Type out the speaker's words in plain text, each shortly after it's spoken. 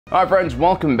Hi friends,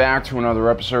 welcome back to another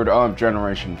episode of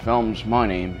Generation Films. My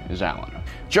name is Alan.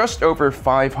 Just over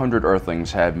 500 Earthlings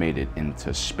have made it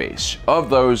into space. Of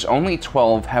those, only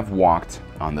 12 have walked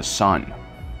on the sun.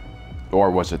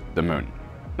 Or was it the moon?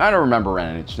 I don't remember,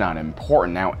 and it's not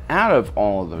important. Now, out of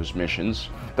all of those missions,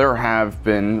 there have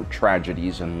been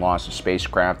tragedies and loss of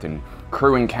spacecraft and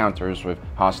crew encounters with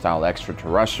hostile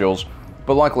extraterrestrials,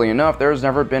 but luckily enough, there has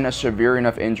never been a severe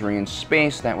enough injury in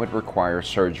space that would require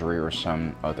surgery or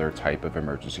some other type of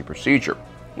emergency procedure.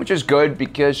 Which is good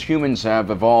because humans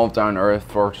have evolved on Earth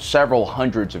for several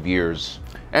hundreds of years.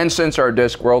 And since our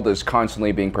disk world is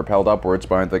constantly being propelled upwards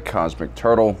by the cosmic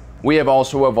turtle, we have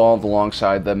also evolved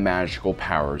alongside the magical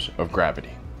powers of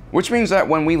gravity. Which means that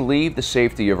when we leave the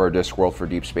safety of our disk world for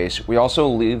deep space, we also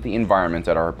leave the environment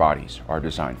that our bodies are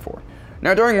designed for.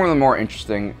 Now, during one of the more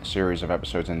interesting series of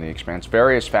episodes in The Expanse,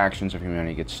 various factions of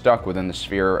humanity get stuck within the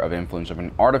sphere of influence of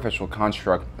an artificial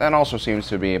construct that also seems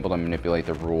to be able to manipulate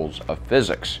the rules of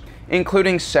physics,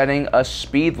 including setting a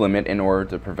speed limit in order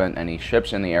to prevent any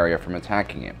ships in the area from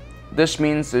attacking it. This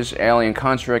means this alien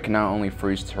construct can not only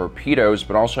freeze torpedoes,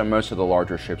 but also most of the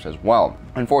larger ships as well.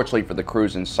 Unfortunately for the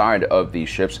crews inside of these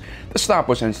ships, the stop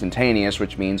was instantaneous,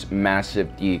 which means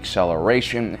massive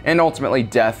deceleration, and ultimately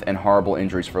death and horrible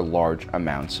injuries for large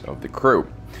amounts of the crew.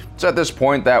 It's at this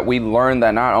point that we learn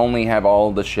that not only have all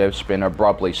of the ships been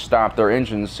abruptly stopped, their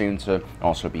engines seem to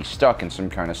also be stuck in some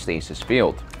kind of stasis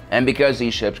field. And because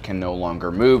these ships can no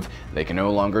longer move, they can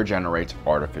no longer generate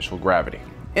artificial gravity.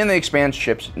 In the Expanse,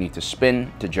 ships need to spin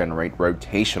to generate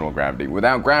rotational gravity.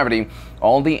 Without gravity,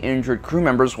 all the injured crew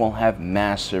members will have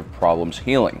massive problems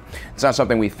healing. It's not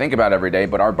something we think about every day,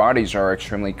 but our bodies are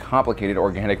extremely complicated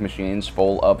organic machines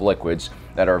full of liquids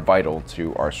that are vital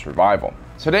to our survival.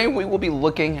 Today, we will be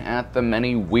looking at the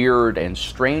many weird and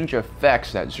strange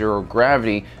effects that zero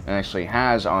gravity actually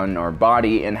has on our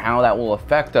body and how that will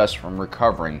affect us from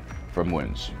recovering from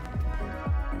wounds.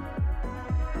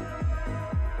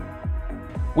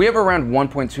 We have around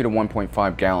 1.2 to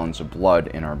 1.5 gallons of blood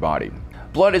in our body.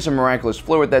 Blood is a miraculous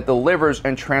fluid that delivers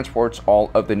and transports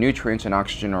all of the nutrients and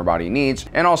oxygen our body needs,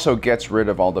 and also gets rid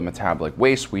of all the metabolic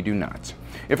waste we do not.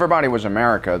 If our body was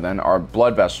America, then our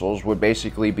blood vessels would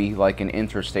basically be like an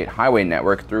interstate highway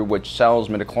network through which cells,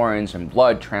 midichlorians, and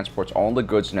blood transports all the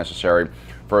goods necessary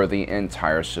for the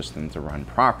entire system to run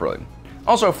properly.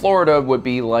 Also, Florida would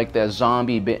be like the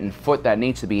zombie-bitten foot that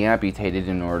needs to be amputated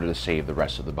in order to save the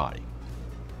rest of the body.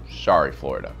 Sorry,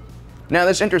 Florida. Now,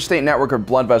 this interstate network of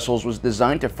blood vessels was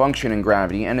designed to function in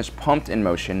gravity and is pumped in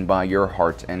motion by your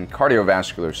heart and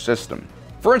cardiovascular system.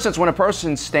 For instance, when a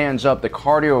person stands up, the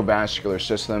cardiovascular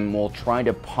system will try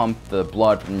to pump the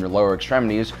blood from your lower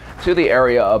extremities to the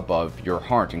area above your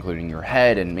heart, including your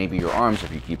head and maybe your arms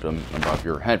if you keep them above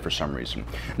your head for some reason.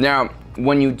 Now,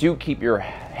 when you do keep your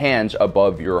hands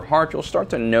above your heart, you'll start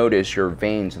to notice your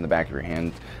veins in the back of your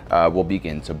hand will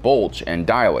begin to bulge and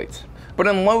dilate. But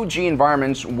in low-G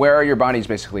environments where your body is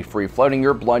basically free-floating,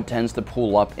 your blood tends to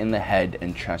pool up in the head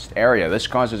and chest area. This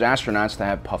causes astronauts to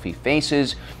have puffy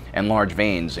faces and large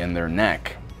veins in their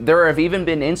neck. There have even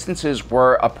been instances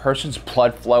where a person's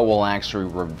blood flow will actually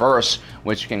reverse,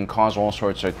 which can cause all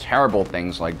sorts of terrible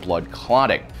things like blood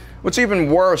clotting. What's even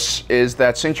worse is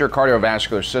that since your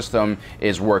cardiovascular system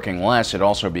is working less, it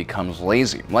also becomes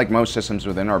lazy. Like most systems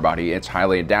within our body, it's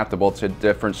highly adaptable to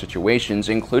different situations,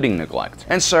 including neglect.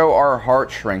 And so our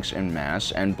heart shrinks in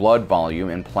mass, and blood volume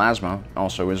and plasma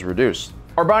also is reduced.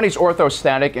 Our body's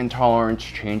orthostatic intolerance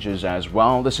changes as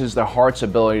well. This is the heart's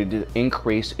ability to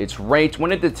increase its rate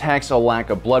when it detects a lack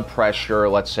of blood pressure,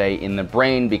 let's say in the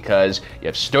brain, because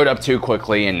you've stood up too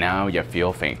quickly and now you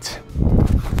feel faint.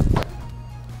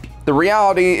 The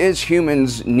reality is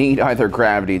humans need either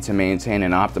gravity to maintain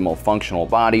an optimal functional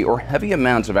body or heavy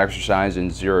amounts of exercise in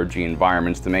zero-G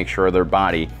environments to make sure their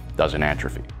body doesn't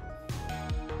atrophy.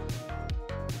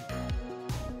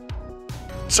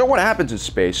 So what happens in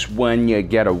space when you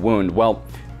get a wound? Well,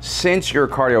 since your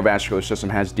cardiovascular system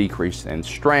has decreased in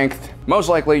strength, most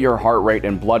likely your heart rate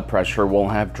and blood pressure will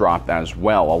have dropped as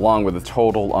well, along with the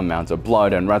total amount of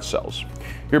blood and red cells.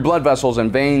 Your blood vessels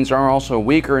and veins are also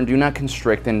weaker and do not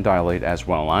constrict and dilate as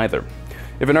well either.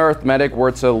 If an Earth medic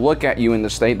were to look at you in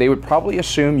this state, they would probably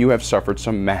assume you have suffered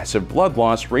some massive blood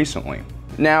loss recently.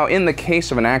 Now, in the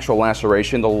case of an actual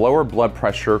laceration, the lower blood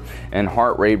pressure and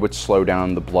heart rate would slow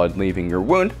down the blood leaving your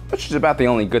wound, which is about the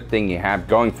only good thing you have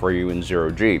going for you in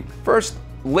zero-G. First,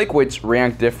 liquids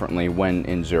react differently when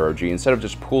in zero-G. Instead of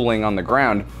just pooling on the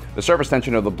ground, the surface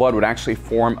tension of the blood would actually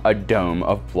form a dome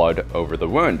of blood over the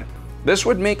wound. This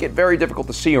would make it very difficult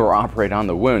to see or operate on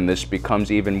the wound. This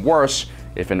becomes even worse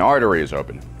if an artery is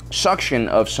open. Suction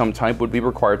of some type would be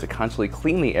required to constantly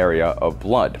clean the area of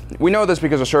blood. We know this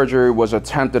because a surgery was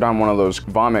attempted on one of those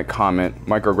Vomit Comet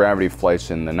microgravity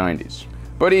flights in the 90s.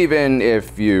 But even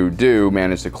if you do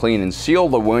manage to clean and seal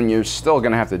the wound, you're still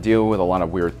going to have to deal with a lot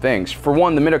of weird things. For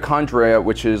one, the mitochondria,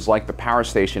 which is like the power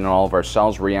station in all of our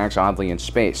cells, reacts oddly in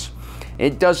space.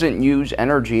 It doesn't use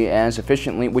energy as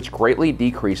efficiently, which greatly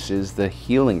decreases the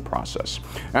healing process.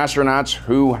 Astronauts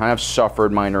who have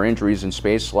suffered minor injuries in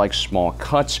space, like small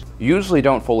cuts, usually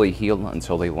don't fully heal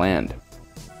until they land.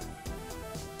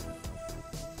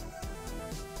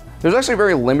 There's actually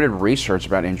very limited research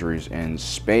about injuries in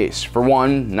space. For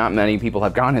one, not many people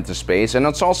have gone into space, and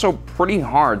it's also pretty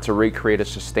hard to recreate a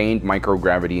sustained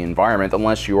microgravity environment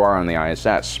unless you are on the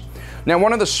ISS. Now,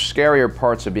 one of the scarier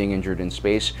parts of being injured in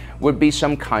space would be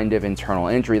some kind of internal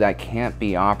injury that can't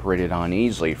be operated on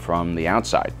easily from the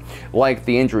outside, like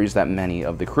the injuries that many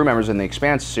of the crew members in the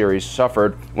Expanse series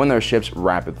suffered when their ships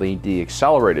rapidly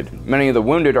deaccelerated. Many of the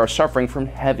wounded are suffering from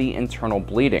heavy internal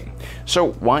bleeding.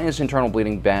 So why is internal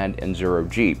bleeding bad in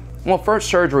zero-G? Well, first,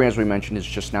 surgery, as we mentioned, is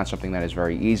just not something that is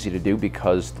very easy to do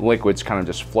because the liquids kind of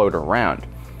just float around.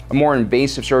 A more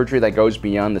invasive surgery that goes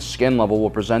beyond the skin level will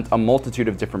present a multitude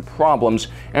of different problems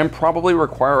and probably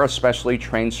require a specially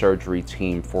trained surgery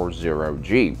team for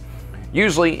zero-G.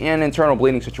 Usually, in internal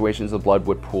bleeding situations, the blood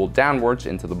would pool downwards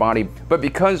into the body, but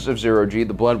because of zero-G,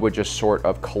 the blood would just sort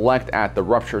of collect at the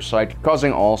rupture site,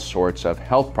 causing all sorts of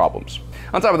health problems.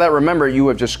 On top of that, remember, you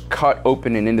have just cut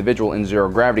open an individual in zero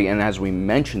gravity, and as we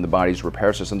mentioned, the body's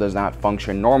repair system does not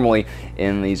function normally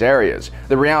in these areas.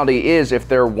 The reality is, if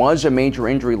there was a major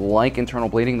injury like internal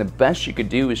bleeding, the best you could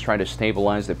do is try to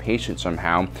stabilize the patient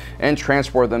somehow and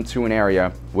transport them to an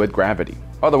area with gravity.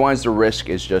 Otherwise, the risk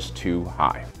is just too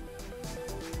high.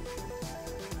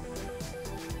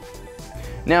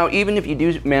 Now, even if you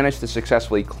do manage to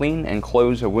successfully clean and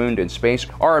close a wound in space,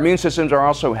 our immune systems are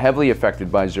also heavily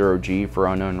affected by zero-G for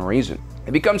unknown reason.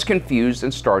 It becomes confused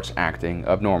and starts acting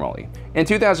abnormally. In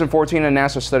 2014, a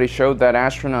NASA study showed that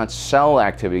astronauts' cell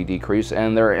activity decreased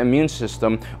and their immune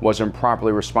system wasn't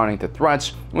properly responding to threats,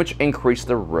 which increased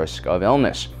the risk of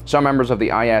illness. Some members of the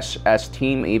ISS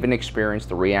team even experienced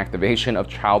the reactivation of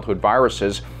childhood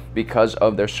viruses because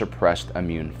of their suppressed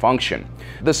immune function.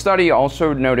 The study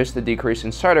also noticed a decrease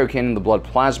in cytokine in the blood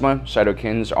plasma.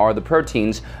 Cytokines are the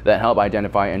proteins that help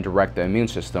identify and direct the immune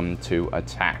system to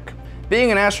attack.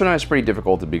 Being an astronaut is pretty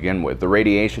difficult to begin with. The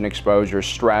radiation exposure,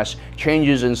 stress,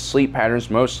 changes in sleep patterns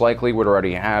most likely would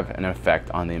already have an effect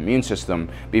on the immune system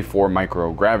before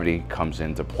microgravity comes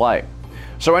into play.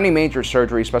 So any major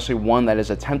surgery, especially one that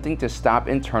is attempting to stop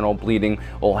internal bleeding,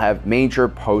 will have major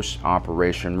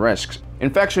post-operation risks.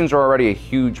 Infections are already a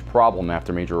huge problem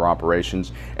after major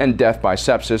operations, and death by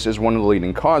sepsis is one of the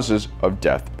leading causes of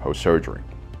death post-surgery.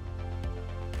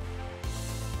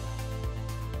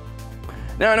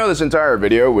 Now, I know this entire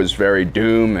video was very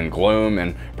doom and gloom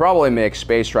and probably makes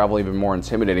space travel even more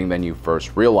intimidating than you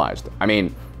first realized. I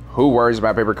mean, who worries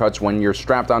about paper cuts when you're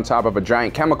strapped on top of a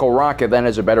giant chemical rocket that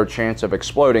has a better chance of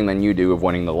exploding than you do of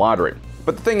winning the lottery?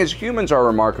 But the thing is, humans are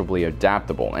remarkably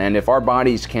adaptable, and if our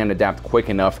bodies can adapt quick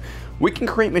enough, we can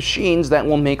create machines that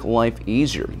will make life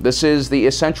easier. This is the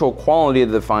essential quality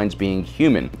that defines being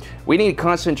human. We need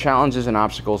constant challenges and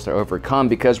obstacles to overcome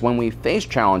because when we face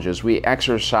challenges, we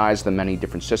exercise the many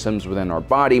different systems within our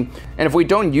body, and if we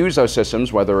don't use those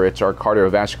systems, whether it's our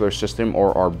cardiovascular system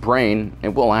or our brain, it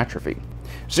will atrophy.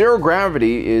 Zero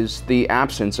gravity is the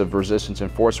absence of resistance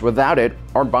and force. Without it,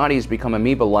 our bodies become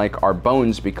amoeba-like, our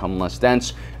bones become less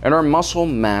dense, and our muscle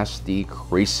mass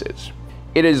decreases.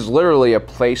 It is literally a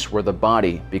place where the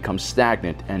body becomes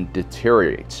stagnant and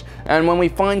deteriorates. And when we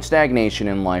find stagnation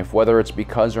in life, whether it's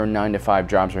because our 9-to-5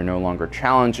 jobs are no longer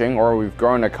challenging or we've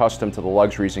grown accustomed to the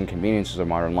luxuries and conveniences of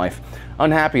modern life,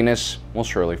 unhappiness will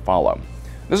surely follow.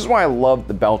 This is why I love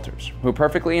the Belters, who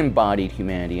perfectly embodied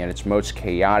humanity at its most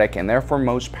chaotic and therefore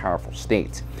most powerful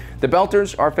state. The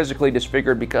Belters are physically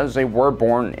disfigured because they were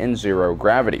born in zero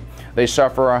gravity. They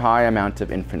suffer a high amount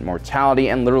of infant mortality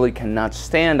and literally cannot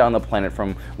stand on the planet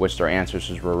from which their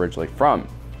ancestors were originally from.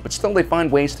 But still, they find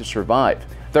ways to survive.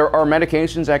 There are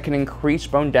medications that can increase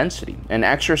bone density and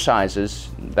exercises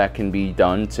that can be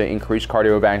done to increase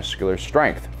cardiovascular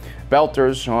strength.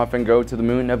 Belters often go to the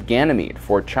moon of Ganymede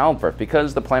for childbirth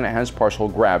because the planet has partial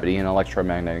gravity and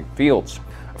electromagnetic fields.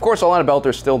 Of course, a lot of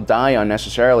Belters still die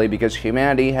unnecessarily because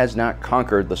humanity has not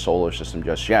conquered the solar system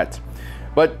just yet.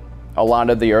 But A lot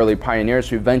of the early pioneers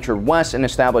who ventured west and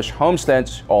established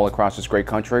homesteads all across this great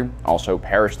country also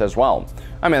perished as well.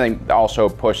 I mean, they also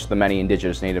pushed the many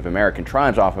indigenous Native American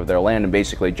tribes off of their land and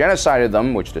basically genocided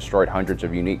them, which destroyed hundreds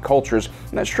of unique cultures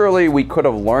that surely we could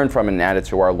have learned from and added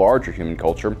to our larger human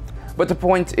culture. But the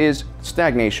point is,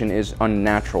 stagnation is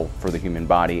unnatural for the human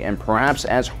body and perhaps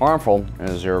as harmful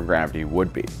as zero gravity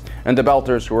would be. And the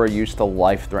Belters, who are used to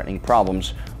life-threatening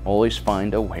problems, always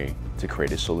find a way to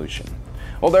create a solution.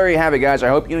 Well, there you have it, guys. I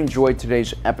hope you enjoyed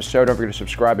today's episode. Don't forget to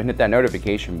subscribe and hit that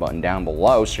notification button down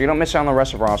below so you don't miss out on the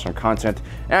rest of our awesome content.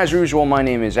 As usual, my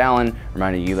name is Alan,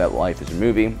 reminding you that life is a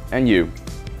movie and you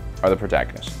are the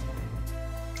protagonist.